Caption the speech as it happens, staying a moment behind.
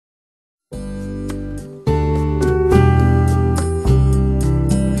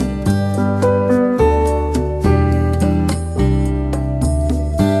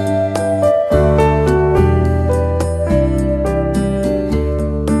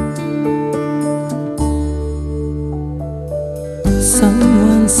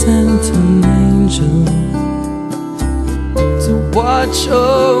watch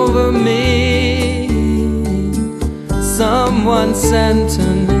over me. Someone sent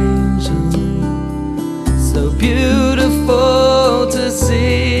an angel, so beautiful to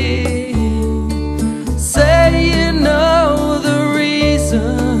see. Say you know the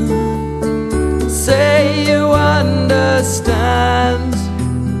reason, say you understand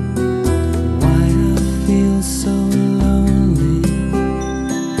why I feel so lonely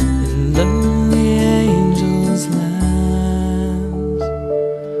in lonely angels' land.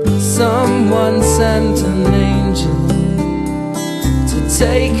 Someone sent an angel to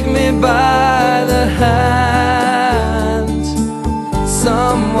take me by the hand.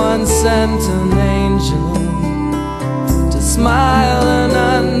 Someone sent an angel to smile and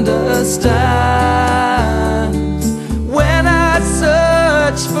understand. When I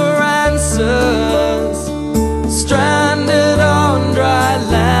search for answers, stranded on dry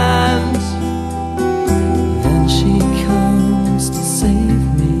land, then she comes to save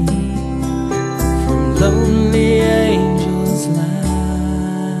me from lonely angels' land.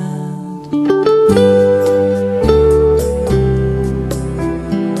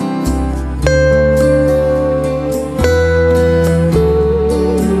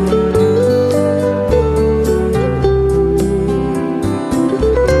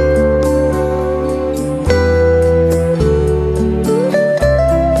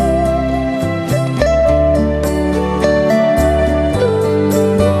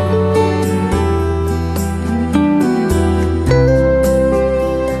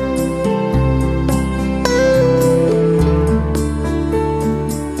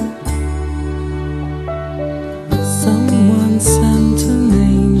 Someone sent an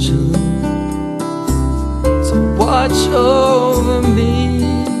angel to watch over me.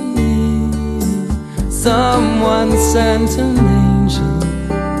 Someone sent an angel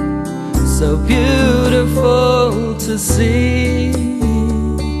so beautiful to see.